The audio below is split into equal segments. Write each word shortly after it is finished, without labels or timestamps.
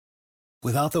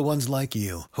Without the ones like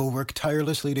you, who work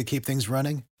tirelessly to keep things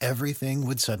running, everything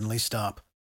would suddenly stop.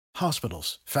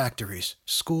 Hospitals, factories,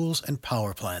 schools, and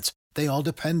power plants, they all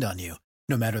depend on you.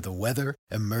 No matter the weather,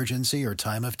 emergency, or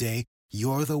time of day,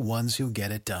 you're the ones who get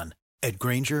it done. At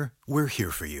Grainger, we're here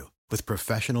for you with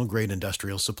professional-grade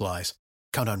industrial supplies.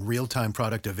 Count on real-time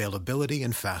product availability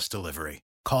and fast delivery.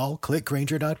 Call,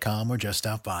 clickgrainger.com, or just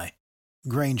stop by.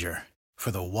 Grainger, for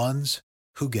the ones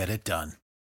who get it done.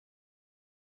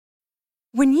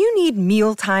 When you need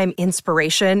mealtime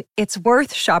inspiration, it's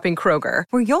worth shopping Kroger,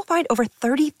 where you'll find over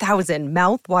 30,000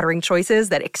 mouth-watering choices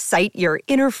that excite your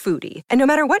inner foodie. And no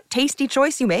matter what tasty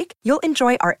choice you make, you'll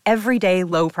enjoy our everyday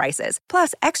low prices,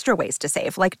 plus extra ways to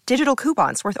save, like digital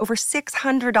coupons worth over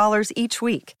 $600 each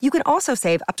week. You can also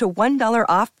save up to $1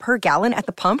 off per gallon at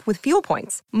the pump with fuel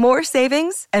points. More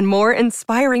savings and more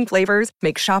inspiring flavors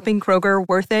make shopping Kroger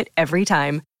worth it every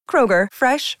time. Kroger,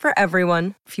 fresh for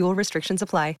everyone. Fuel restrictions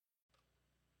apply.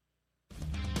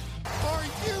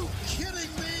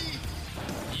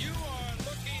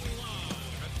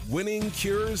 Winning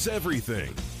cures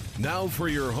everything. Now for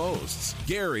your hosts,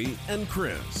 Gary and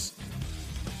Chris.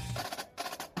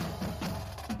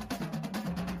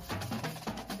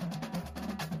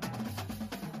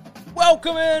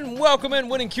 Welcome in.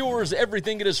 Winning cures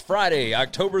everything. It is Friday,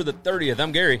 October the 30th.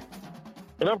 I'm Gary.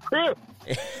 And I'm Chris.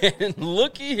 And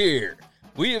looky here.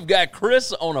 We have got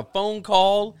Chris on a phone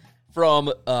call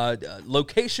from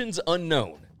locations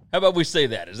unknown. How about we say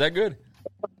that? Is that good?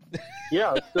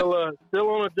 Yeah, still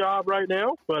on a job right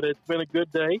now, but it's been a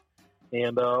good day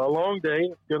and a long day.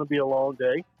 It's going to be a long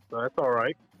day, so that's all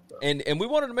right. So. And we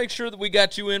wanted to make sure that we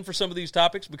got you in for some of these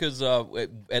topics because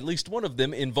at least one of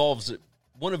them involves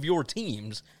one of your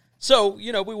teams. So,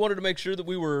 we wanted to make sure that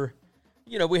we were,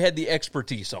 we had the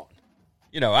expertise on.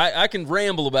 I can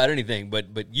ramble about anything, but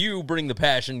you bring the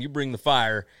passion, you bring the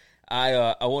fire.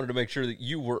 I wanted to make sure that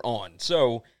you were on.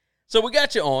 So we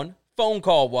got you on. Phone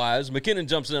call wise, McKinnon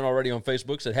jumps in already on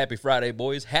Facebook, said, Happy Friday,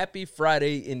 boys. Happy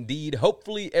Friday indeed.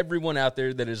 Hopefully everyone out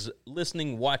there that is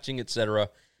listening, watching, etc.,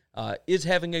 is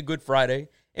having a good Friday,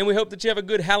 and we hope that you have a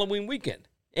good Halloween weekend.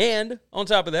 And on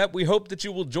top of that, we hope that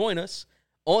you will join us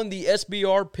on the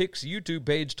SBR Picks YouTube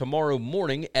page tomorrow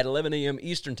morning at 11 a.m.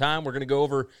 Eastern Time. We're going to go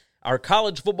over our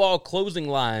college football closing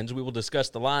lines. We will discuss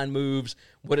the line moves,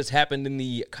 what has happened in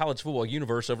the college football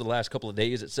universe over the last couple of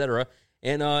days, etc.,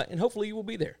 and hopefully you will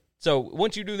be there. So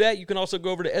once you do that, you can also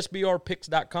go over to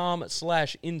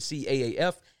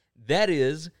sbrpicks.com/NCAAF. That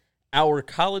is our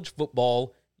college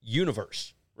football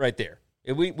universe right there.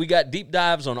 And we got deep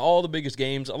dives on all the biggest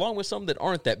games, along with some that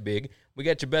aren't that big. We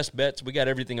got your best bets. We got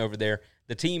everything over there.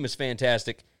 The team is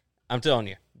fantastic. I'm telling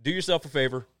you, do yourself a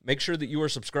favor. Make sure that you are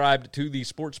subscribed to the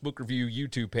Sportsbook Review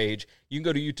YouTube page. You can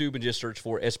go to YouTube and just search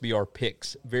for SBR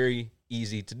Picks. Very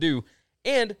easy to do.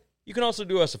 And you can also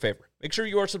do us a favor. Make sure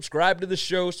you are subscribed to the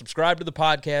show, subscribe to the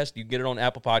podcast. You can get it on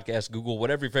Apple Podcasts, Google,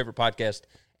 whatever your favorite podcast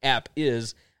app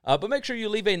is. But make sure you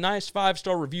leave a nice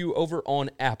 5-star review over on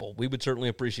Apple. We would certainly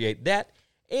appreciate that.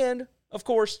 And, of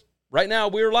course, right now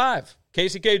we're live.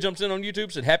 KCK jumps in on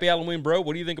YouTube, said, Happy Halloween, bro.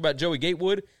 What do you think about Joey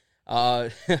Gatewood?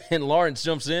 And Lawrence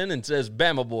jumps in and says,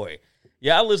 Bama boy.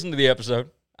 Yeah, I listened to the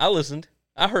episode. I listened.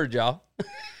 I heard y'all.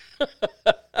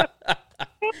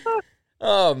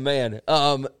 Oh, man.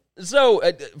 So,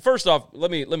 first off,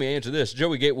 let me answer this.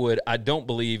 Joey Gatewood, I don't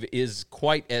believe, is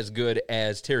quite as good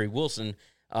as Terry Wilson.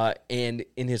 And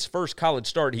in his first college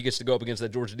start, he gets to go up against that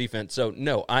Georgia defense. So,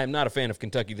 no, I am not a fan of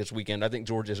Kentucky this weekend. I think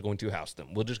Georgia is going to house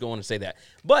them. We'll just go on and say that.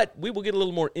 But we will get a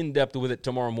little more in-depth with it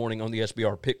tomorrow morning on the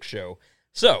SBR Pick Show.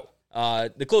 So,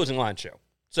 the closing line show.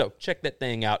 So, check that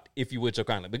thing out if you would so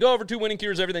kindly. But go over to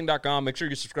winningcureseverything.com. Make sure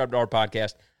you subscribe to our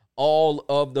podcast. All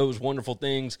of those wonderful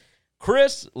things.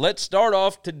 Chris, let's start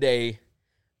off today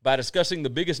by discussing the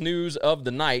biggest news of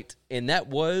the night, and that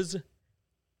was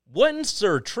one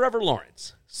Sir Trevor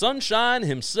Lawrence, Sunshine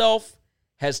himself,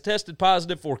 has tested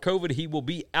positive for COVID. He will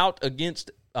be out against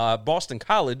Boston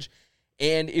College,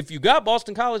 and if you got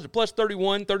Boston College at plus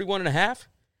 31.5,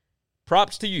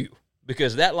 props to you,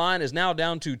 because that line is now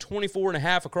down to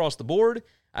 24.5 across the board.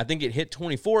 I think it hit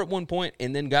 24 at one point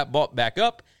and then got bought back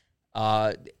up.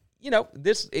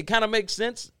 It kind of makes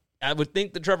sense. I would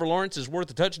think that Trevor Lawrence is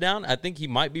worth a touchdown. I think he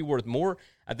might be worth more.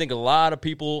 I think a lot of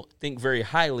people think very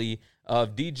highly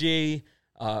of DJ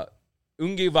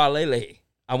Uiagalelei.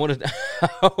 I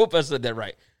hope I said that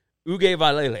right.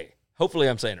 Uiagalelei. Hopefully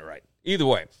I'm saying it right. Either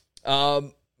way,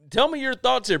 tell me your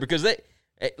thoughts here, because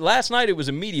last night it was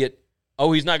immediate.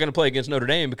 Oh, he's not going to play against Notre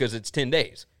Dame because it's 10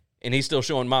 days, and he's still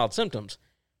showing mild symptoms.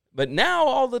 But now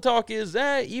all the talk is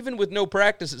even with no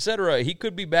practice, etc., he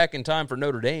could be back in time for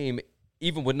Notre Dame,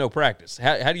 even with no practice.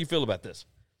 How do you feel about this?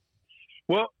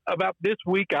 Well, about this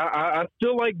week, I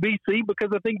still like BC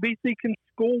because I think BC can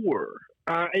score.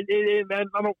 And I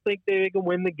don't think they can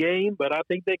win the game, but I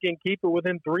think they can keep it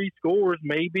within 3 scores,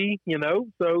 maybe,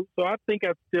 So I think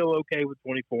I'm still okay with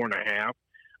 24.5.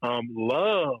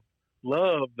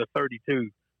 Love the 32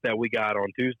 that we got on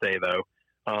Tuesday, though.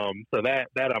 So that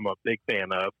I'm a big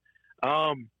fan of.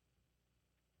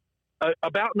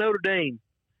 About Notre Dame,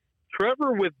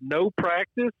 Trevor with no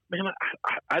practice, man,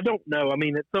 I don't know. I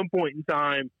mean, at some point in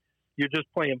time, you're just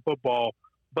playing football,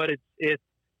 but it's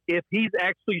if he's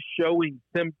actually showing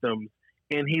symptoms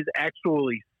and he's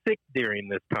actually sick during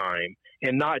this time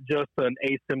and not just an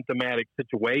asymptomatic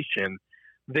situation,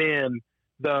 then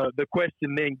the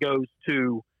question then goes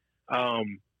to how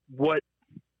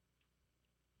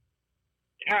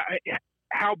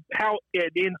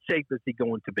in shape is he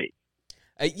going to be?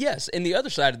 Yes, and the other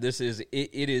side of this is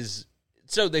it is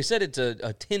so they said it's a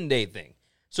 10-day thing.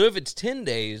 So if it's 10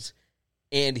 days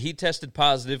and he tested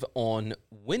positive on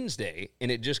Wednesday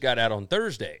and it just got out on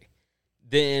Thursday,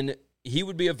 then he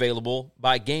would be available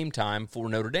by game time for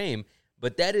Notre Dame.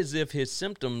 But that is if his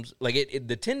symptoms, like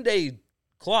the 10-day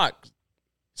clock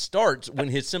starts when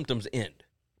his symptoms end,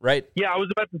 right? Yeah, I was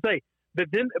about to say, but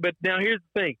now here's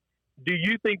the thing. Do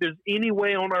you think there's any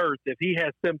way on earth, if he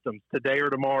has symptoms today or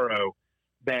tomorrow,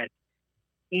 that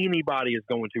anybody is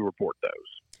going to report those?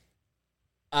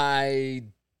 I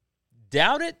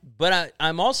doubt it, but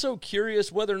I'm also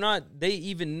curious whether or not they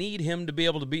even need him to be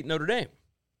able to beat Notre Dame.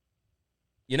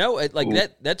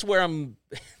 That's where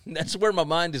that's where my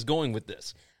mind is going with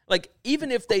this. Like,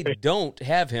 even if they don't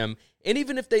have him, and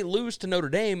even if they lose to Notre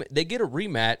Dame, they get a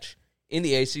rematch in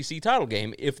the ACC title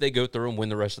game if they go through and win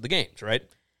the rest of the games, right?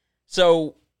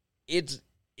 So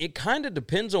it kind of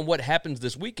depends on what happens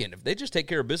this weekend. If they just take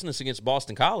care of business against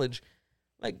Boston College,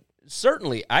 like,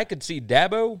 certainly I could see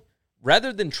Dabo,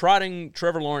 rather than trotting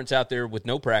Trevor Lawrence out there with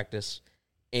no practice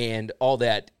and all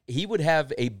that, he would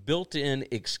have a built-in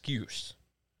excuse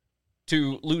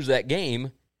to lose that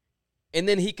game, and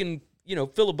then he can,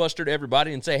 filibuster to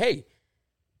everybody and say, hey,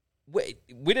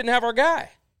 we didn't have our guy.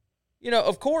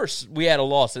 Of course we had a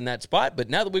loss in that spot, but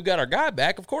now that we've got our guy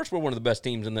back, of course we're one of the best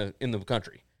teams in the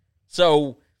country.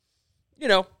 So,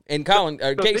 and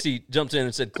Casey jumps in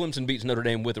and said Clemson beats Notre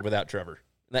Dame with or without Trevor.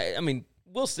 I mean,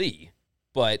 we'll see.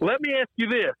 But let me ask you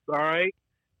this, all right?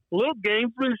 A little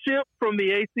gamesmanship from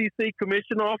the ACC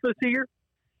commission office here.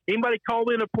 Anybody call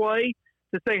in a play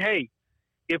to say, hey,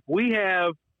 if we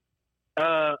have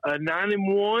a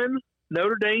 9-1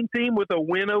 Notre Dame team with a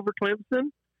win over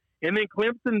Clemson, and then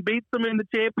Clemson beats them in the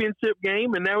championship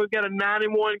game, and now we've got a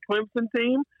 9-1 Clemson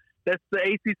team, that's the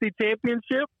ACC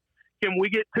championship, can we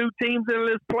get 2 teams in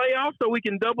this playoff so we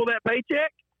can double that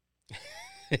paycheck?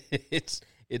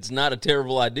 It's not a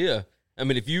terrible idea. I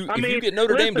mean, if you get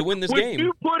Notre Dame to win this game. Would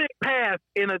you put it past,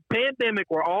 in a pandemic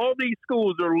where all these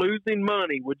schools are losing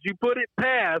money, would you put it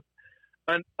past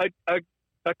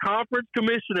a conference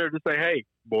commissioner to say, hey,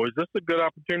 boys, this is a good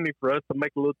opportunity for us to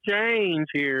make a little change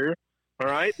here, all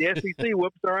right? The SEC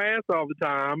whoops our ass all the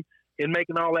time in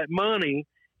making all that money,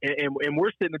 and we're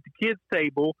sitting at the kids'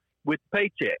 table with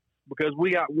paychecks because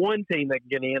we got one team that can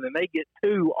get in, and they get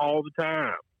 2 all the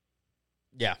time.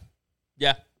 Yeah.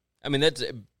 I mean, that's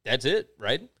it,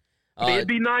 right? It'd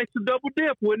be nice to double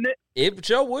dip, wouldn't it? It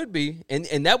sure would be,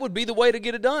 and that would be the way to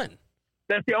get it done.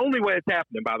 That's the only way it's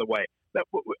happening, by the way.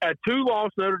 A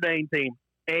 2-loss Notre Dame team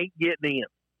ain't getting in.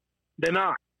 They're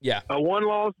not. Yeah. A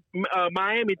 1-loss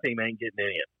Miami team ain't getting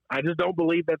in. I just don't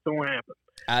believe that's going to happen.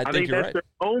 I think that's right. Their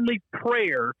only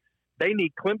prayer. They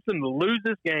need Clemson to lose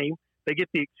this game. They get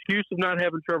the excuse of not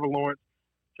having Trevor Lawrence.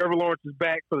 Trevor Lawrence is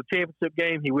back for the championship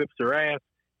game. He whips their ass,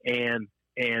 and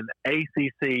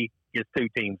ACC gets 2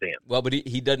 teams in. Well, but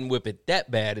he doesn't whip it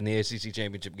that bad in the ACC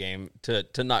championship game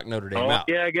to knock Notre Dame out.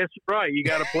 Yeah, I guess you're right. You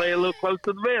got to play a little close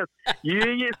to the vest. You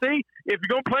see, if you're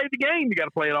going to play the game, you got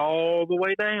to play it all the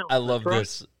way down. I love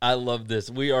this. I love this.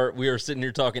 We are sitting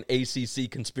here talking ACC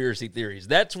conspiracy theories.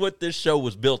 That's what this show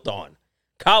was built on.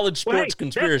 College sports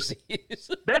conspiracies.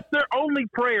 That's their only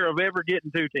prayer of ever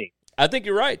getting 2 teams. I think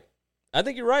you're right.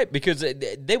 Because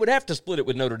they would have to split it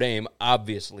with Notre Dame,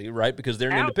 obviously, right? Because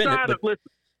they're an independent.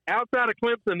 Outside of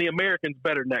Clemson, the Americans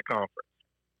better than that conference.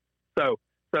 So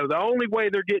the only way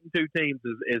they're getting 2 teams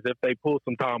is if they pull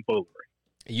some tomfoolery.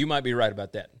 You might be right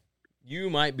about that.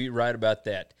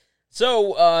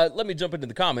 So let me jump into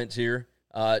the comments here.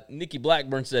 Nikki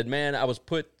Blackburn said, "Man,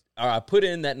 I put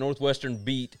in that Northwestern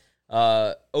beat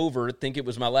over. Think it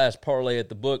was my last parlay at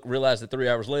the book. Realized that 3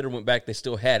 hours later, went back. They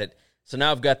still had it. So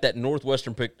now I've got that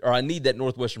Northwestern pick, or I need that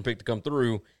Northwestern pick to come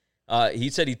through." He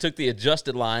said he took the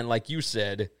adjusted line, like you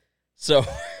said. So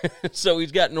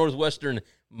he's got Northwestern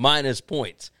minus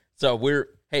points. So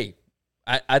I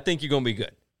think you're going to be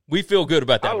good. We feel good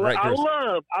about that, right, Chris?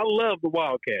 I love the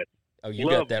Wildcats. Oh, you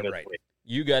got that right.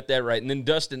 You got that right. And then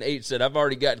Dustin H said, I've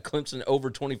already got Clemson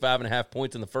over 25.5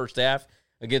 points in the first half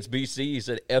against BC. He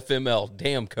said, FML,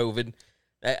 damn COVID.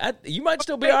 You might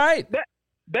still be all right.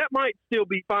 That might still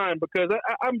be fine because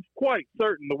I'm quite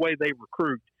certain the way they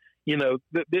recruit,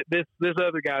 this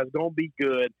other guy is going to be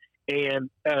good. And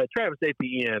Travis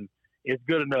Etienne is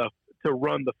good enough to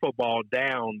run the football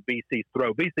down BC's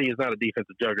throat. BC is not a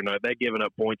defensive juggernaut. They're giving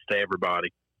up points to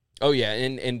everybody. Oh, yeah.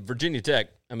 And Virginia Tech,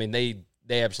 I mean, they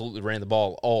absolutely ran the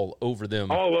ball all over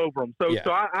them. All over them.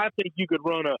 So I think you could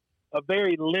run a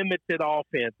very limited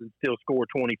offense and still score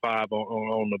 25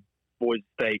 on the Boise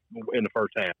State in the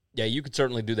first half. Yeah, you could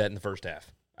certainly do that in the first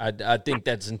half. I think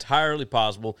that's entirely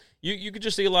possible. You could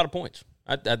just see a lot of points.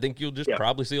 I think you'll just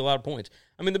probably see a lot of points.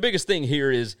 I mean, the biggest thing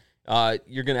here is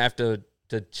you're going to have to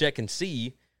check and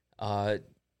see,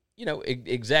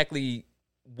 exactly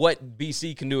what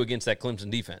BC can do against that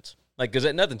Clemson defense. Like,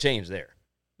 because nothing changed there.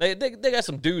 They got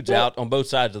some dudes out on both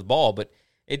sides of the ball, but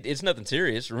it's nothing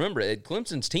serious. Remember,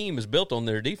 Clemson's team is built on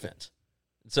their defense.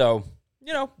 So,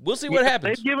 we'll see what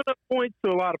happens. They've given up points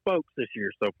to a lot of folks this year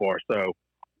so far. So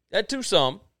to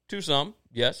some,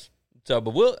 yes. So,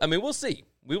 but we'll see.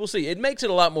 We will see. It makes it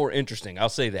a lot more interesting. I'll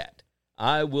say that.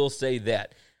 I will say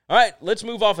that. All right, let's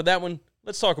move off of that one.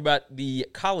 Let's talk about the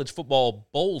college football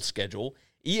bowl schedule.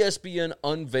 ESPN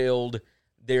unveiled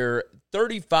their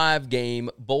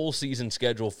 35-game bowl season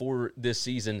schedule for this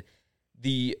season.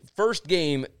 The first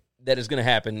game that is going to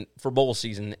happen for bowl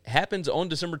season happens on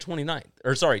December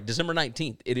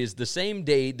 19th. It is the same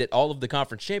day that all of the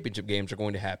conference championship games are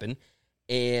going to happen.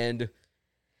 And,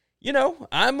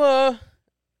 I'm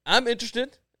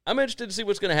interested. I'm interested to see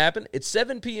what's going to happen. It's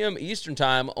 7 p.m. Eastern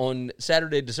time on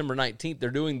Saturday, December 19th.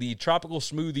 They're doing the Tropical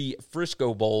Smoothie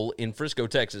Frisco Bowl in Frisco,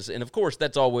 Texas. And, of course,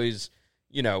 that's always,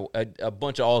 a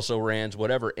bunch of also-rans,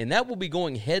 whatever. And that will be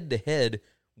going head-to-head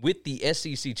with the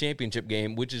SEC championship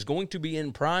game, which is going to be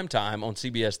in prime time on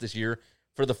CBS this year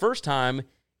for the first time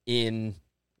in,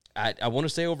 I want to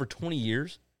say, over 20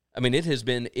 years. I mean, it's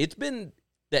been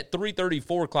that 3:30,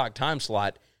 4 o'clock time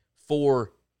slot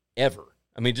forever.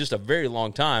 I mean, just a very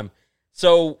long time.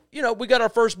 So, we got our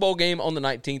first bowl game on the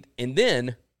 19th, and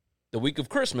then the week of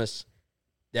Christmas,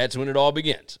 that's when it all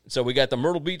begins. So we got the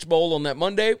Myrtle Beach Bowl on that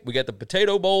Monday. We got the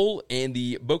Potato Bowl and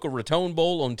the Boca Raton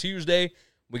Bowl on Tuesday.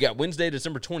 We got Wednesday,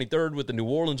 December 23rd with the New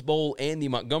Orleans Bowl and the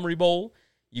Montgomery Bowl.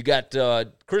 You got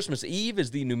Christmas Eve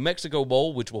is the New Mexico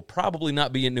Bowl, which will probably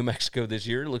not be in New Mexico this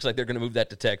year. It looks like they're going to move that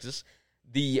to Texas.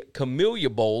 The Camellia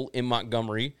Bowl in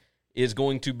Montgomery is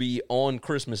going to be on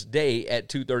Christmas Day at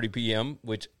 2:30 p.m.,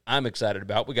 which I'm excited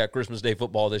about. We got Christmas Day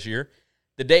football this year.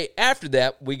 The day after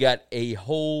that, we got a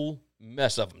whole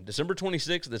mess of them. December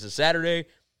 26th, this is Saturday.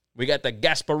 We got the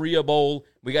Gasparilla Bowl.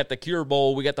 We got the Cure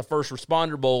Bowl. We got the First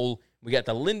Responder Bowl. We got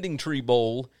the Lending Tree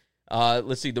Bowl.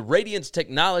 Let's see, the Radiance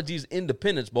Technologies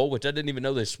Independence Bowl, which I didn't even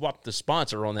know they swapped the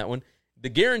sponsor on that one. The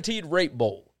Guaranteed Rate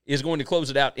Bowl is going to close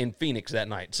it out in Phoenix that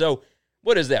night. So,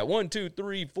 what is that? 1, 2,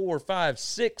 3, 4, 5,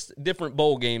 6 different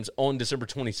bowl games on December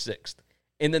 26th.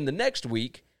 And then the next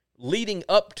week, leading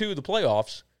up to the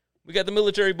playoffs, we got the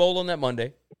Military Bowl on that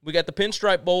Monday. We got the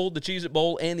Pinstripe Bowl, the Cheez-It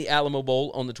Bowl, and the Alamo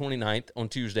Bowl on the 29th on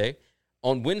Tuesday.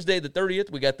 On Wednesday the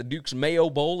 30th, we got the Duke's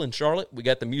Mayo Bowl in Charlotte. We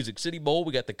got the Music City Bowl.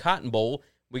 We got the Cotton Bowl.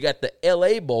 We got the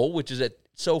L.A. Bowl, which is at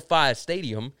SoFi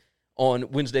Stadium on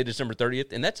Wednesday, December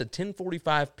 30th. And that's a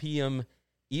 10:45 p.m.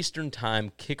 Eastern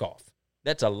Time kickoff.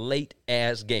 That's a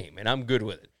late-ass game, and I'm good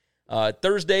with it.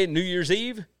 Thursday, New Year's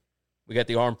Eve, we got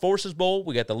the Armed Forces Bowl,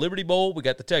 we got the Liberty Bowl, we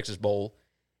got the Texas Bowl.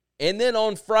 And then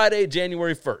on Friday,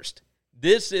 January 1st,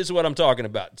 this is what I'm talking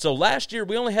about. So last year,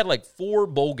 we only had like 4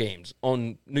 bowl games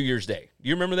on New Year's Day. Do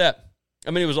you remember that?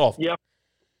 I mean, it was awful. Yeah.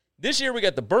 This year, we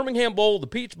got the Birmingham Bowl, the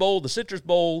Peach Bowl, the Citrus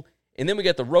Bowl, and then we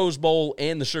got the Rose Bowl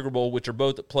and the Sugar Bowl, which are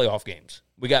both playoff games.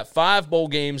 We got 5 bowl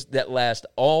games that last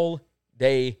all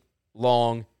day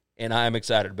long, and I am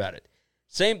excited about it.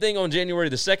 Same thing on January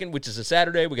the 2nd, which is a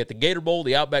Saturday. We got the Gator Bowl,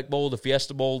 the Outback Bowl, the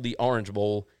Fiesta Bowl, the Orange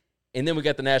Bowl, and then we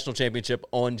got the National Championship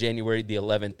on January the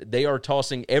 11th. They are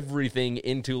tossing everything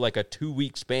into like a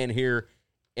 2-week span here,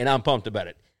 and I'm pumped about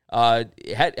it.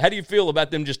 How do you feel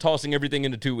about them just tossing everything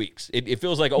into 2 weeks? It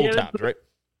feels like old times, right?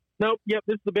 Nope. Yep,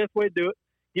 this is the best way to do it.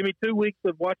 Give me 2 weeks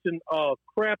of watching a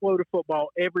crap load of football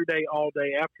every day, all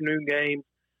day, afternoon games,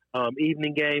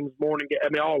 evening games, morning games. I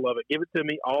mean, all of it. Give it to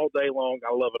me all day long.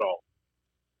 I love it all.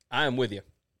 I am with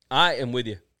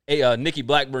you. Hey, Nikki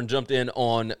Blackburn jumped in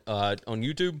on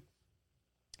YouTube.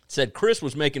 Said, Chris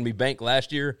was making me bank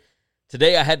last year.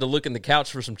 Today I had to look in the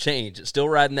couch for some change. It's still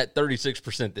riding that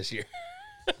 36% this year.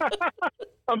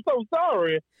 I'm so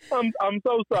sorry. I'm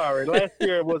so sorry. Last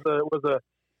year was a.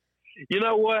 You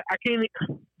know what? I can't.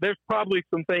 There's probably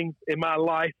some things in my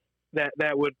life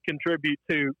that would contribute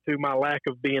to my lack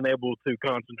of being able to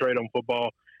concentrate on football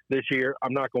this year.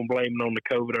 I'm not going to blame it on the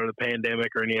COVID or the pandemic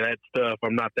or any of that stuff.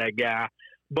 I'm not that guy.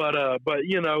 But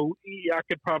you know, I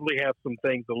could probably have some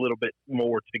things a little bit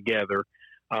more together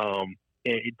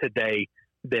today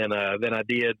than I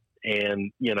did,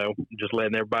 and you know, just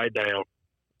letting everybody down.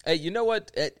 Hey, you know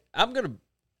what?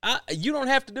 You don't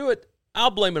have to do it.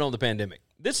 I'll blame it on the pandemic.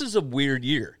 This is a weird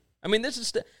year. I mean, it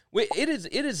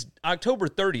is October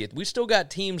 30th. We still got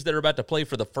teams that are about to play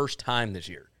for the first time this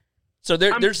year. So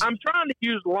I'm trying to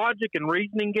use logic and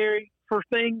reasoning, Gary, for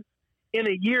things in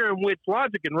a year in which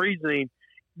logic and reasoning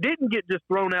didn't get just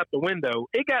thrown out the window.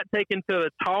 It got taken to the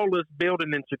tallest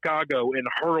building in Chicago and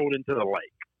hurled into the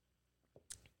lake.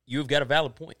 You've got a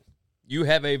valid point. You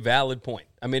have a valid point.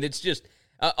 I mean, it's just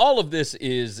all of this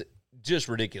is just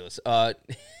ridiculous.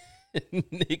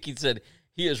 Nikki said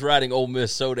he is riding Ole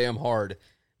Miss so damn hard.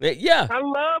 Yeah. I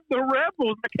love the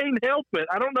Rebels. I can't help it.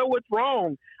 I don't know what's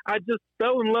wrong. I just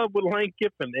fell in love with Lane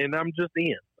Kiffin, and I'm just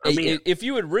in. If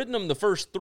you had ridden them the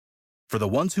first three. For the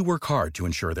ones who work hard to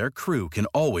ensure their crew can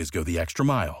always go the extra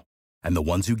mile, and the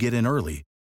ones who get in early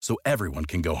so everyone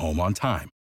can go home on time,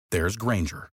 there's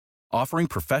Grainger, offering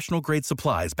professional-grade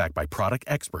supplies backed by product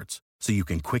experts so you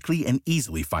can quickly and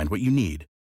easily find what you need.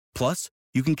 Plus,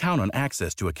 you can count on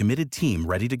access to a committed team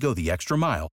ready to go the extra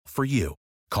mile for you.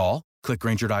 Call, click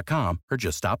Grainger.com, or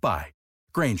just stop by.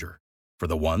 Grainger, for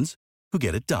the ones who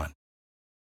get it done.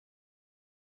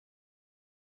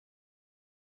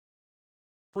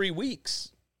 3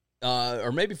 weeks, or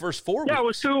maybe first 4 weeks. Yeah, it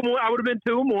was 2-1. I would have been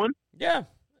 2-1. Yeah.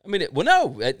 I mean,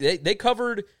 they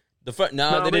covered the first.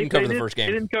 No, they didn't cover the first game.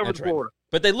 They didn't cover Florida. Right.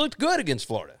 But they looked good against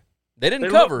Florida. They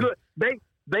didn't cover.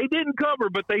 They didn't cover,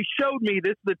 but they showed me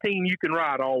this is the team you can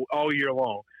ride all year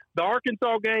long. The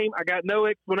Arkansas game, I got no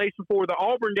explanation for. The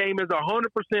Auburn game is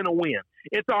 100% a win.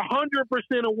 It's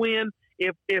 100% a win.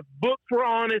 If books were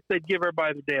honest, they'd give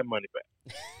everybody the damn money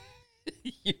back.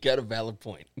 You got a valid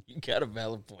point.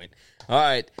 All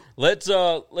right, let's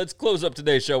close up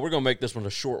today's show. We're gonna make this one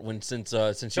a short one since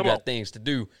you got things to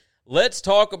do. Let's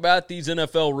talk about these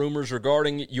NFL rumors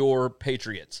regarding your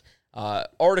Patriots.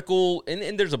 Article,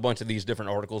 and there's a bunch of these different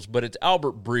articles, but it's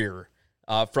Albert Breer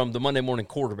from the Monday Morning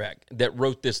Quarterback that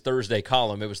wrote this Thursday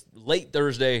column. It was late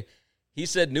Thursday. He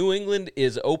said New England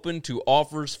is open to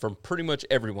offers from pretty much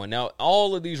everyone. Now,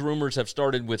 all of these rumors have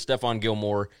started with Stephon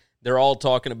Gilmore. They're all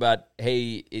talking about,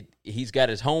 hey, he's got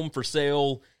his home for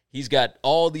sale. He's got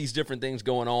all these different things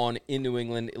going on in New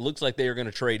England. It looks like they are going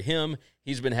to trade him.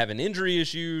 He's been having injury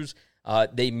issues.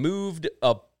 They moved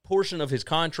a portion of his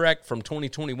contract from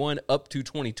 2021 up to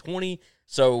 2020.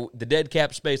 So the dead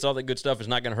cap space, all that good stuff is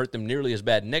not going to hurt them nearly as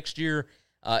bad next year.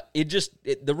 The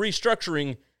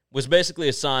restructuring was basically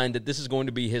a sign that this is going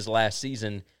to be his last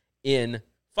season in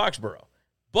Foxborough.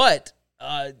 But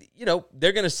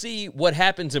they're going to see what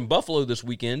happens in Buffalo this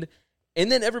weekend,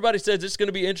 and then everybody says it's going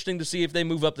to be interesting to see if they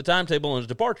move up the timetable on his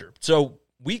departure. So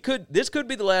this could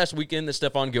be the last weekend that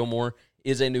Stephon Gilmore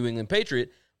is a New England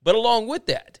Patriot. But along with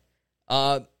that,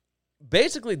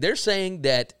 basically they're saying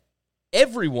that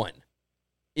everyone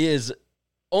is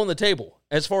on the table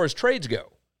as far as trades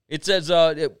go. It says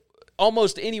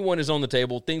almost anyone is on the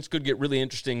table. Things could get really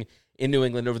interesting in New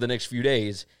England over the next few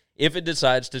days if it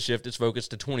decides to shift its focus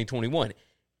to 2021.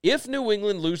 If New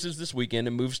England loses this weekend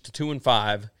and moves to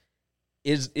 2-5,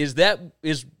 is that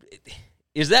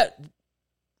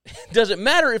does it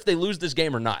matter if they lose this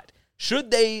game or not? Should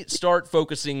they start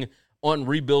focusing on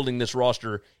rebuilding this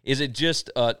roster? Is it just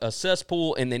a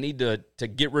cesspool and they need to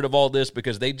get rid of all this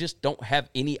because they just don't have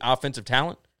any offensive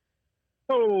talent?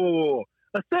 Oh,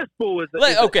 a cesspool is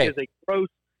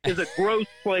a gross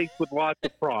place with lots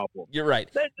of problems. You're right.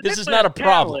 This is not a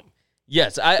problem.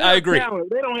 Yes, I agree. Talent.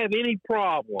 They don't have any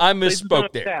problem. I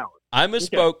misspoke there. I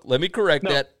misspoke. Okay. Let me correct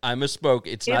that. I misspoke.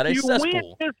 It's not a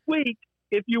cesspool.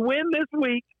 If you win this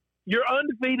week, you're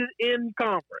undefeated in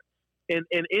conference and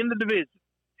in the division.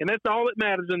 And that's all that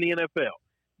matters in the NFL.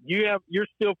 You're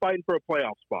still fighting for a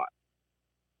playoff spot.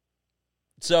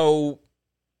 So,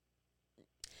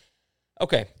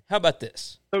 okay, how about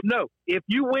this? So, no, if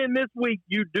you win this week,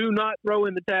 you do not throw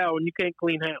in the towel and you can't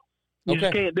clean house. You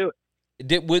just can't do it.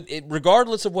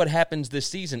 Regardless of what happens this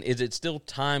season, is it still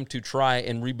time to try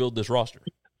and rebuild this roster?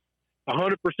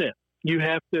 100%. You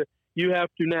have to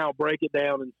now break it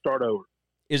down and start over.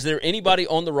 Is there anybody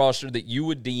on the roster that you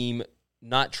would deem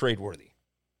not trade-worthy?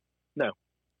 No.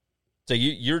 So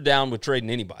you're down with trading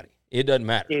anybody. It doesn't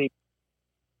matter.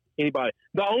 anybody.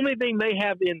 The only thing they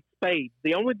have in spades,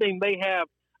 the only thing they have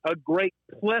a great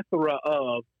plethora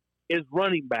of is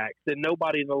running backs, and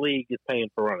nobody in the league is paying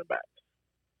for running backs.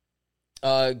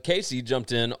 Casey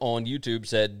jumped in on YouTube,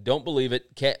 said, "Don't believe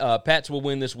it. Pats will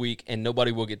win this week, and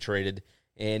nobody will get traded."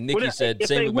 And Nikki said,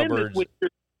 "Same with my Birds."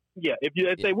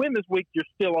 If they win this week, you're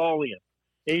still all in,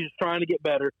 and you're just trying to get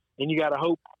better, and you got to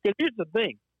hope. Because here's the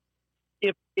thing: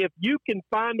 if you can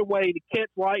find a way to catch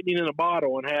lightning in a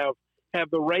bottle and have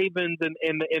the Ravens and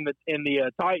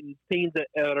the Titans teams that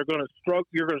are going to struggle,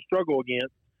 you're going to struggle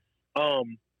against,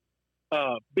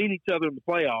 beat each other in the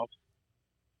playoffs,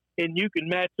 and you can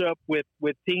match up with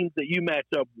teams that you match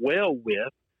up well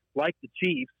with, like the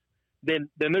Chiefs, then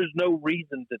there's no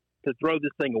reason to throw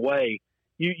this thing away.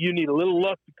 You need a little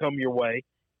luck to come your way,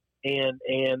 and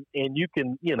you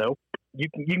can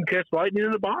catch lightning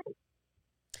in a bottle.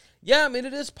 Yeah, I mean,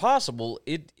 it is possible.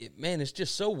 Man, it's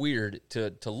just so weird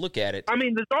to look at it. I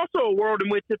mean, there's also a world in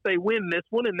which if they win this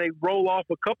one and they roll off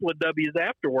a couple of W's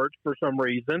afterwards for some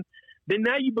reason, then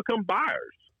now you become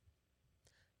buyers.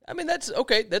 I mean, that's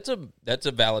okay. That's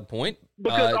a valid point.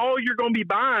 Because all you're going to be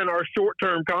buying are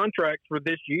short-term contracts for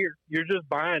this year. You're just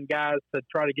buying guys to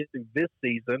try to get through this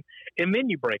season, and then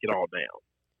you break it all down.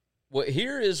 Well,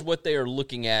 here is what they are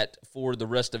looking at for the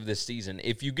rest of this season.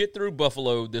 If you get through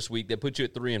Buffalo this week, that puts you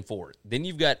at 3-4. Then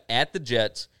you've got at the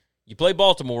Jets. You play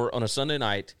Baltimore on a Sunday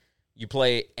night. You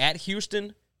play at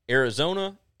Houston,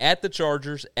 Arizona, at the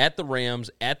Chargers, at the Rams,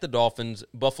 at the Dolphins,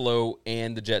 Buffalo,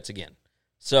 and the Jets again.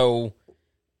 So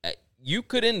you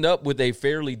could end up with a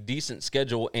fairly decent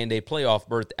schedule and a playoff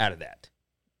berth out of that.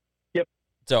 Yep.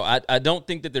 So I don't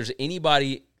think that there's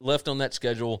anybody left on that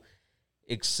schedule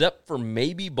except for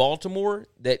maybe Baltimore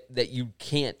that you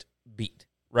can't beat,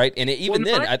 right? And win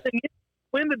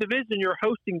the division, you're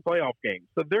hosting playoff games.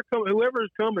 So they're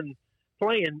whoever's coming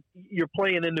playing, you're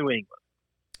playing in New England.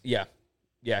 Yeah,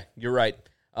 you're right.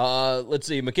 Let's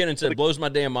see. McKinnon said, "Blows my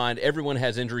damn mind. Everyone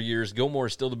has injury years. Gilmore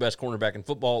is still the best cornerback in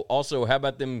football. Also, how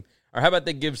about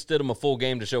they give Stidham a full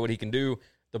game to show what he can do?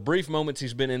 The brief moments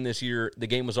he's been in this year, the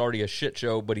game was already a shit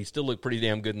show, but he still looked pretty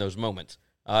damn good in those moments."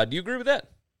 Do you agree with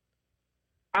that?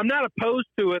 I'm not opposed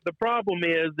to it. The problem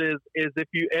is if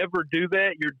you ever do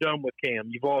that, you're done with Cam.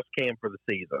 You've lost Cam for the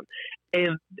season.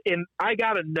 And I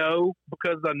got to know,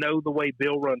 because I know the way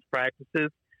Bill runs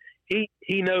practices,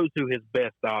 he knows who his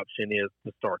best option is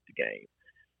to start the game.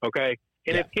 Okay?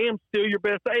 And if Cam's still your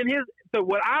best, so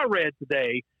what I read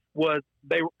today was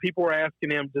people were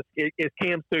asking him, is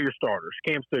Cam still your starter?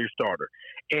 Is Cam still your starter?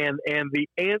 And the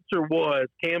answer was,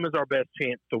 Cam is our best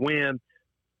chance to win.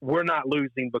 We're not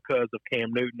losing because of Cam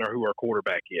Newton or who our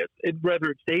quarterback is.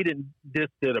 They didn't diss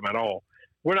him at all.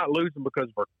 We're not losing because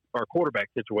of our quarterback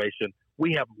situation.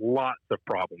 We have lots of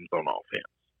problems on offense.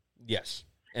 Yes,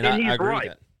 and I agree right.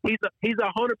 with that. He's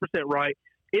 100% right.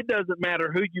 It doesn't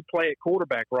matter who you play at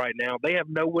quarterback right now. They have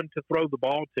no one to throw the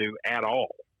ball to at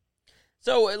all.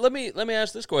 So let me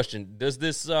ask this question: does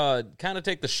this kind of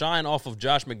take the shine off of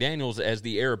Josh McDaniels as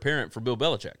the heir apparent for Bill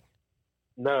Belichick?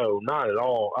 No, not at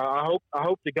all. I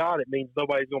hope to God it means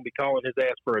nobody's going to be calling his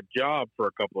ass for a job for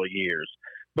a couple of years.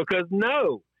 Because,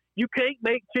 no, you can't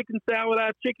make chicken salad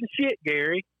out of chicken shit,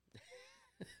 Gary.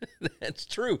 That's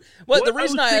true. Well, the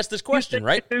reason I asked this question,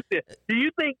 right? Do you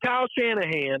think Kyle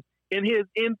Shanahan, in his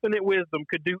infinite wisdom,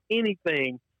 could do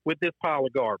anything with this pile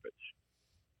of garbage?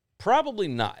 Probably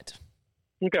not.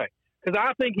 Okay, because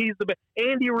I think he's the best.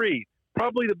 Andy Reid,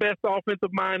 probably the best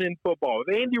offensive mind in football.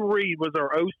 If Andy Reid was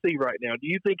our OC right now, do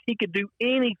you think he could do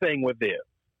anything with this?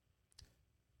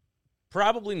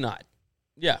 Probably not.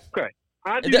 Yeah. Okay.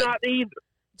 I do not either.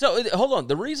 So, hold on.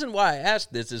 The reason why I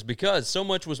asked this is because so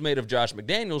much was made of Josh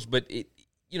McDaniels, but,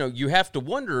 you have to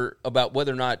wonder about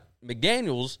whether or not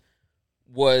McDaniels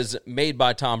was made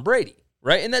by Tom Brady,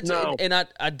 right? And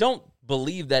I don't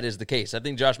believe that is the case. I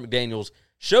think Josh McDaniels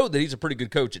showed that he's a pretty good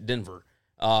coach at Denver.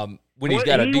 When he's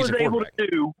got a decent quarterback.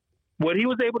 What he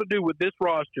was able to do with this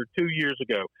roster 2 years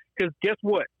ago, because guess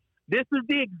what? This is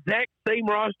the exact same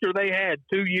roster they had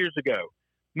 2 years ago,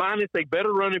 minus a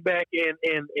better running back in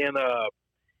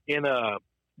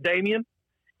Damian,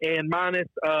 and minus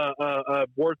a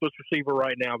worthless receiver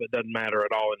right now that doesn't matter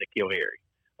at all in N'Keal Harry.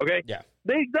 Okay? Yeah.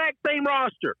 The exact same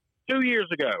roster 2 years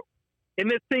ago. And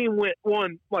this team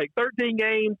won like 13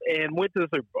 games and went to the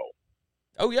Super Bowl.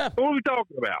 Oh, yeah. What are we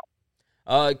talking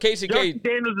about? Casey K.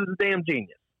 Daniels is a damn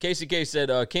genius. Casey K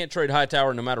said, can't trade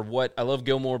Hightower no matter what. I love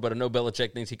Gilmore, but I know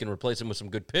Belichick thinks he can replace him with some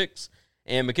good picks.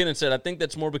 And McKinnon said, I think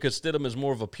that's more because Stidham is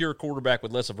more of a pure quarterback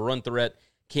with less of a run threat.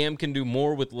 Cam can do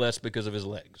more with less because of his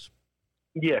legs.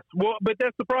 Yes. Well, but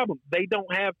that's the problem. They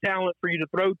don't have talent for you to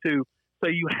throw to, so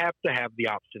you have to have the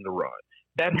option to run.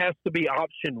 that has to be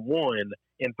option one,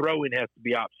 and throwing has to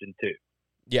be option two.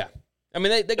 Yeah. I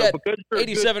mean, they got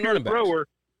 87 running backs. Thrower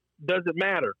doesn't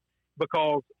matter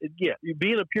because,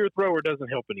 being a pure thrower doesn't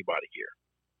help anybody here.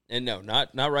 And no,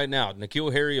 not right now.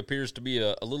 N'Keal Harry appears to be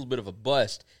a little bit of a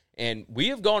bust. And we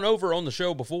have gone over on the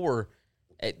show before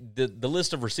the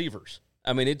list of receivers.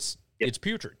 I mean, it's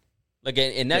putrid. Like,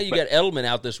 and now you got Edelman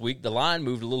out this week. The line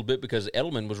moved a little bit because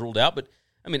Edelman was ruled out. But,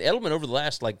 I mean, Edelman over the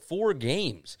last, 4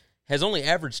 games has only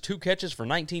averaged 2 catches for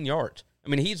 19 yards. I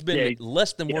mean, he's been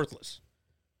less than worthless.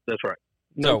 That's right.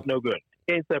 No good.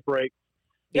 Can't separate.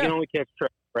 He can only catch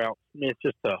track routes. It's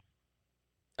just tough.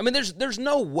 I mean, there's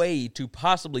no way to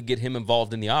possibly get him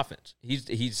involved in the offense.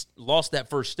 He's lost that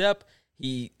first step.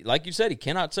 He, like you said, he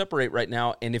cannot separate right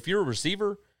now. And if you're a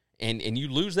receiver and you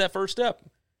lose that first step,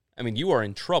 I mean, you are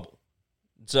in trouble.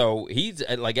 So he's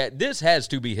this has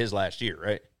to be his last year,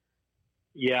 right?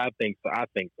 Yeah, I think so.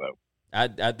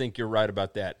 I think you're right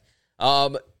about that.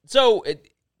 So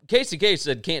Casey Case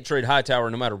said can't trade Hightower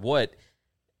no matter what.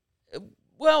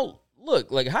 Well,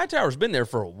 look, Hightower's been there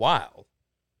for a while.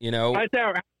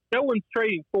 Hightower, no one's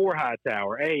trading for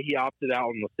Hightower. He opted out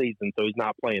in the season, so he's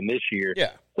not playing this year.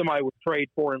 Yeah. Somebody would trade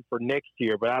for him for next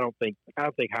year, but I don't think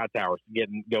Hightower's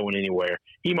going anywhere.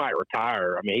 He might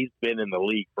retire. I mean, he's been in the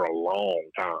league for a long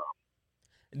time.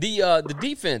 The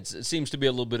defense seems to be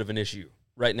a little bit of an issue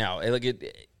right now.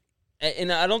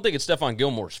 And I don't think it's Stephon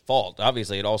Gilmore's fault.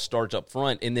 Obviously, it all starts up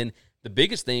front. And then the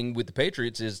biggest thing with the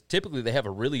Patriots is typically they have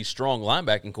a really strong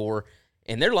linebacking core,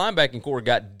 and their linebacking core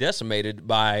got decimated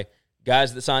by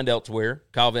guys that signed elsewhere,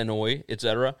 Kyle Van Noy, et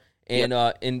cetera.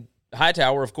 And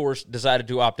Hightower, of course, decided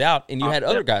to opt out, and you had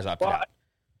other guys opt out.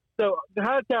 So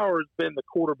Hightower has been the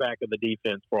quarterback of the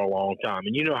defense for a long time,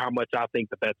 and you know how much I think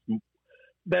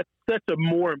that's such a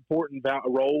more important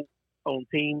role on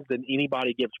teams than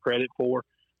anybody gives credit for.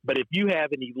 But if you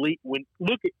have an elite, when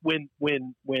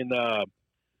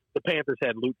the Panthers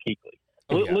had Luke Kuechly,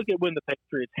 look at when the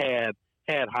Patriots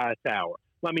had Hightower.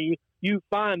 I mean, you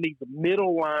find these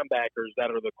middle linebackers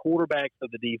that are the quarterbacks of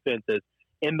the defenses,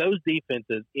 and those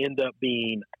defenses end up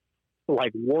being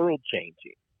world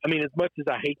changing. I mean, as much as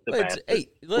I hate the Bastards,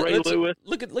 Ray Lewis,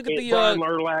 look at the Brian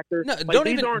Urlacher. No, don't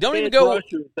even go.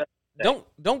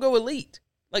 Don't go elite.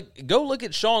 Go look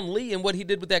at Sean Lee and what he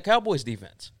did with that Cowboys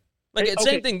defense.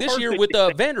 Same thing this year with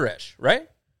Van Der Esch, right?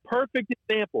 Perfect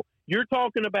example. You're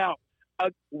talking about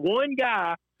one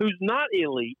guy who's not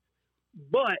elite,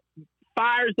 but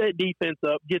fires that defense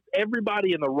up, gets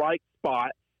everybody in the right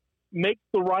spot, makes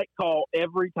the right call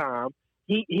every time.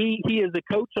 He is a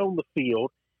coach on the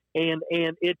field, and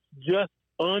it's just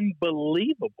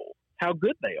unbelievable how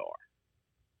good they are.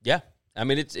 Yeah, I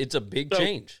mean it's a big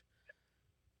change.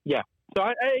 Yeah. So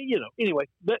anyway,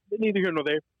 neither here nor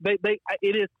there.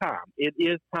 It is time. It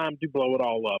is time to blow it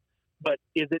all up. But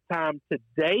is it time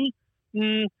today?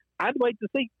 I'd wait to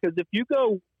see, because if you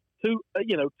go 2-0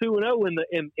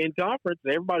 in conference,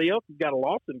 and everybody else has got a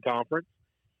loss in conference,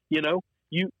 you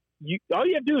all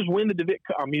you have to do is win the division.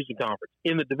 I'm using conference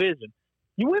in the division.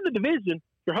 You win the division,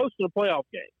 you're hosting a playoff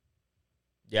game.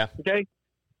 Yeah. Okay.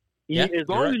 As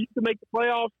long as you can make the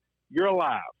playoffs, you're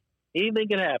alive. Anything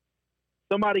can happen.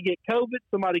 Somebody get COVID,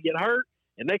 somebody get hurt,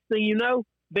 and next thing you know,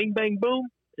 bing, bang, boom,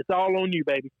 it's all on you,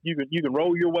 baby. You can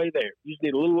roll your way there. You just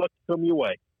need a little luck to come your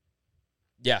way.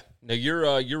 Yeah, no,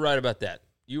 you're right about that.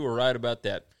 You were right about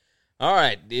that. All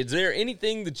right, is there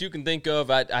anything that you can think of?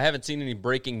 I haven't seen any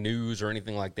breaking news or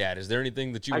anything like that. Is there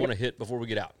anything that you want to hit before we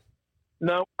get out?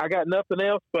 No, I got nothing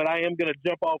else, but I am going to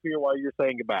jump off here while you're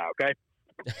saying goodbye, okay?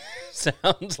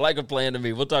 Sounds like a plan to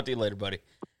me. We'll talk to you later, buddy.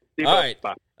 All right.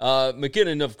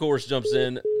 McKinnon, of course, jumps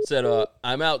in, said,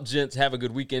 I'm out, gents. Have a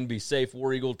good weekend. Be safe.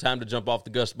 War Eagle, time to jump off the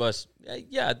Gus bus.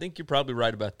 Yeah, I think you're probably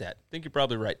right about that. I think you're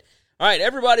probably right. All right,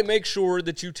 everybody, make sure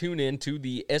that you tune in to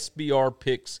the SBR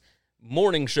Picks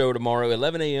morning show tomorrow,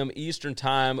 11 a.m. Eastern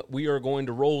Time. We are going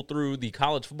to roll through the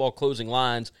college football closing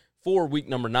lines for week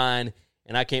number 9,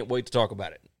 and I can't wait to talk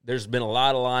about it. There's been a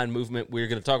lot of line movement. We're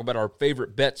going to talk about our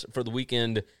favorite bets for the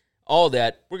weekend, all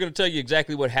that. We're going to tell you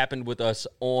exactly what happened with us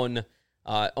on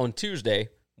Tuesday,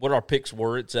 what our picks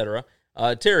were, etc.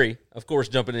 Terry, of course,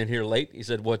 jumping in here late. He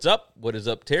said, what's up? What is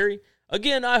up, Terry?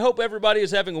 Again, I hope everybody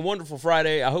is having a wonderful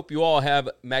Friday. I hope you all have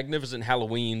magnificent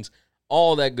Halloweens,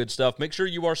 all that good stuff. Make sure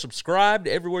you are subscribed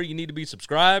everywhere you need to be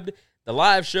subscribed. The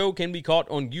live show can be caught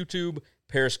on YouTube,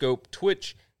 Periscope,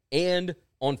 Twitch, and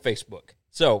on Facebook.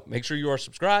 So make sure you are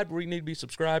subscribed where you need to be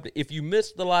subscribed. If you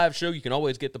missed the live show, you can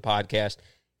always get the podcast,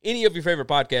 any of your favorite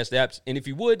podcast apps. And if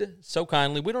you would, so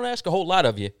kindly, we don't ask a whole lot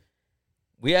of you.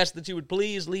 We ask that you would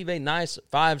please leave a nice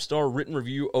 5-star written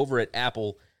review over at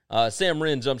Apple. Sam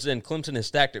Wren jumps in. Clemson is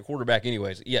stacked at quarterback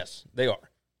anyways. Yes, they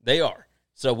are. They are.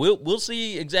 So we'll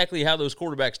see exactly how those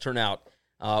quarterbacks turn out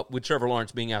with Trevor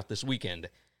Lawrence being out this weekend.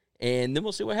 And then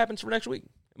we'll see what happens for next week.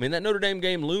 I mean, that Notre Dame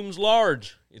game looms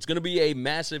large. It's going to be a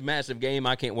massive, massive game.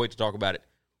 I can't wait to talk about it.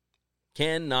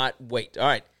 Cannot wait. All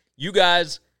right. You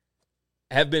guys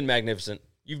have been magnificent.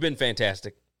 You've been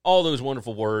fantastic. All those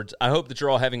wonderful words. I hope that you're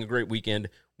all having a great weekend.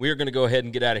 We are going to go ahead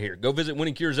and get out of here. Go visit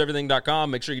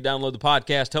winningcureseverything.com. Make sure you download the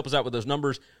podcast. Help us out with those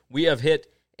numbers. We have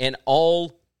hit an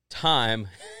all-time,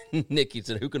 Nikki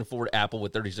said, who can afford Apple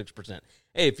with 36%?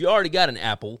 Hey, if you already got an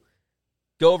Apple,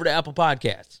 go over to Apple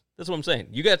Podcasts. That's what I'm saying.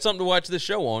 You got something to watch this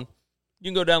show on,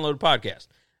 you can go download a podcast.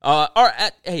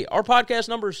 Our podcast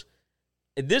numbers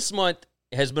this month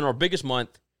has been our biggest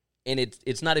month, and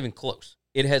it's not even close.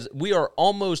 We are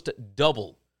almost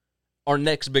double our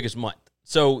next biggest month.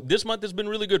 So this month has been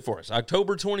really good for us.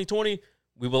 October 2020,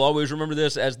 we will always remember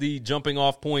this as the jumping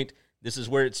off point. This is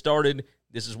where it started.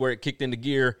 This is where it kicked into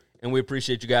gear, and we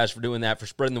appreciate you guys for doing that, for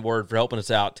spreading the word, for helping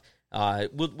us out.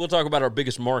 We'll talk about our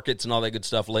biggest markets and all that good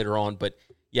stuff later on, but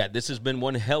yeah, this has been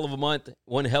one hell of a month,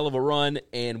 one hell of a run,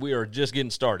 and we are just getting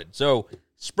started. So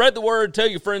spread the word, tell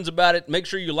your friends about it. Make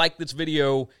sure you like this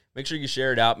video. Make sure you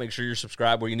share it out. Make sure you're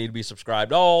subscribed where you need to be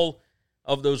subscribed. All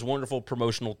of those wonderful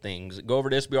promotional things. Go over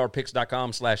to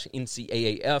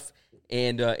sbrpicks.com/NCAAF,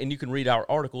 and you can read our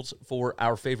articles for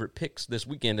our favorite picks this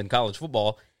weekend in college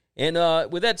football. And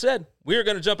with that said, we are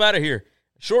going to jump out of here.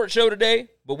 Short show today,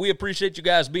 but we appreciate you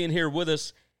guys being here with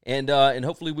us. And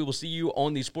hopefully we will see you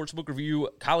on the Sportsbook Review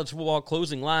College Football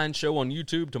Closing Line show on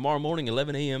YouTube tomorrow morning,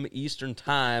 11 a.m. Eastern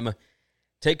Time.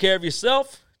 Take care of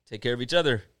yourself. Take care of each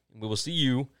other. And we will see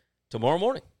you tomorrow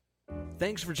morning.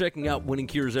 Thanks for checking out Winning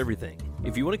Cures Everything.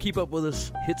 If you want to keep up with us,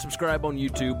 hit subscribe on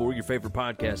YouTube or your favorite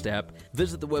podcast app.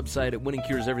 Visit the website at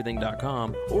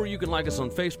winningcureseverything.com, or you can like us on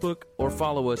Facebook or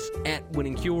follow us at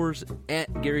Winning Cures,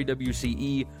 at Gary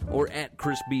WCE, or at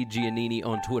Chris B. Giannini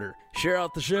on Twitter. Share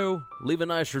out the show, leave a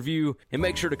nice review, and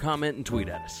make sure to comment and tweet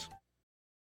at us.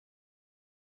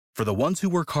 For the ones who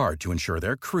work hard to ensure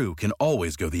their crew can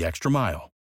always go the extra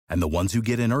mile, and the ones who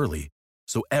get in early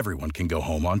so everyone can go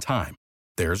home on time,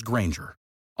 there's Grainger,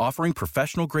 offering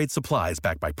professional-grade supplies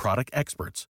backed by product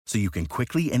experts so you can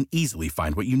quickly and easily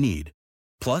find what you need.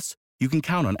 Plus, you can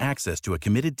count on access to a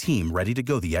committed team ready to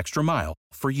go the extra mile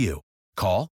for you.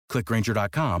 Call, click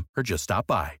Grainger.com, or just stop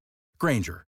by.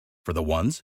 Grainger, for the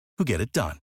ones who get it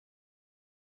done.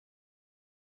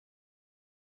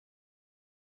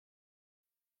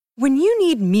 When you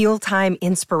need mealtime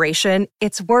inspiration,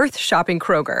 it's worth shopping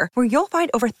Kroger, where you'll find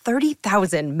over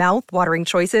 30,000 mouth-watering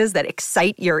choices that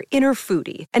excite your inner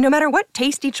foodie. And no matter what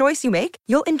tasty choice you make,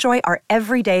 you'll enjoy our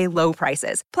everyday low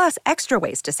prices, plus extra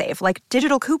ways to save, like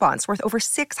digital coupons worth over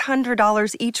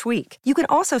 $600 each week. You can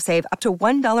also save up to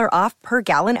 $1 off per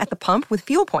gallon at the pump with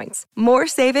fuel points. More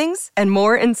savings and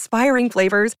more inspiring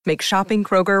flavors make shopping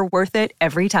Kroger worth it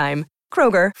every time.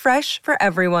 Kroger, fresh for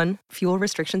everyone. Fuel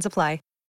restrictions apply.